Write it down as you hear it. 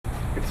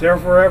It's there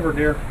forever,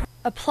 dear.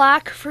 A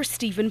plaque for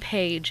Stephen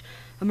Page,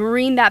 a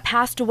Marine that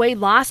passed away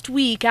last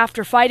week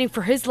after fighting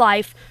for his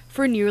life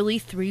for nearly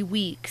 3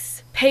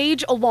 weeks.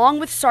 Page, along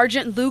with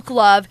Sergeant Luke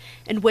Love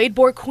and Wade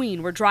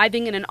Borqueen, were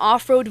driving in an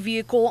off-road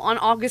vehicle on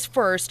August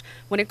 1st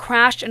when it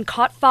crashed and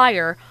caught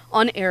fire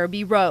on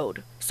ARABY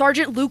Road.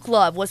 Sergeant Luke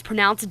Love was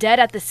pronounced dead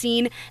at the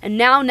scene, and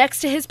now next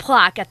to his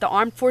plaque at the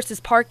Armed Forces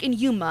Park in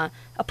Yuma,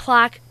 a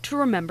plaque to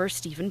remember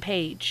Stephen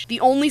Page. The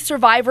only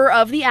survivor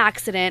of the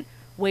accident,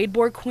 Wade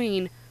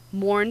Borqueen,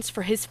 mourns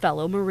for his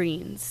fellow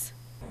Marines.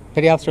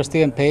 Petty Officer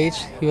Stephen Page,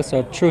 he was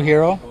a true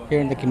hero here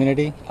in the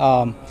community.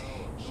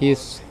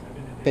 His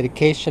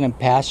dedication and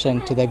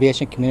passion to the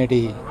aviation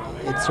community,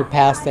 it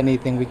surpassed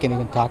anything we can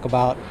even talk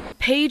about.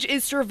 Page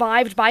is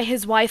survived by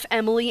his wife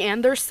Emily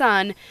and their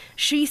son.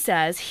 She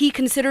says he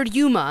considered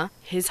Yuma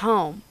his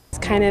home. It's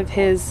kind of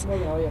his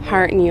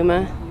heart in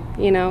Yuma,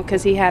 you know,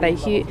 because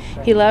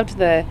he loved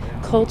the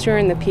culture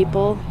and the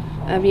people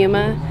of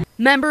Yuma.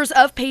 Members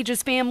of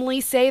Page's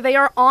family say they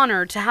are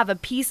honored to have a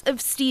piece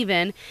of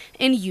Stephen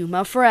in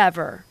Yuma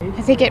forever.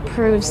 I think it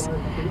proves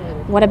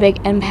what a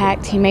big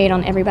impact he made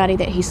on everybody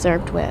that he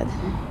served with.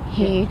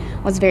 He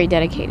was very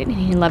dedicated, and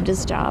he loved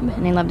his job,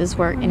 and he loved his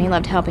work, and he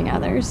loved helping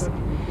others.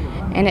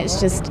 And it's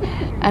just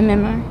a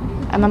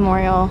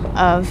memorial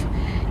of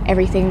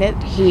everything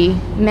that he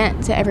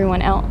meant to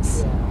everyone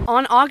else.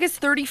 On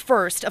August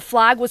 31st, a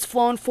flag was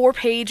flown for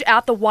Page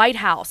at the White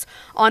House,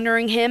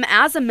 honoring him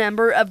as a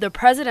member of the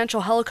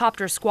Presidential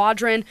Helicopter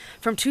Squadron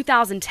from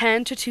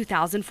 2010 to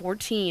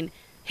 2014.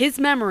 His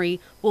memory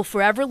will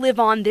forever live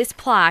on this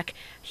plaque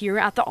here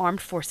at the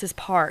Armed Forces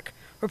Park.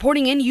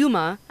 Reporting in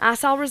Yuma,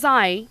 ASAL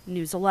REZAEI,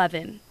 News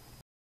 11.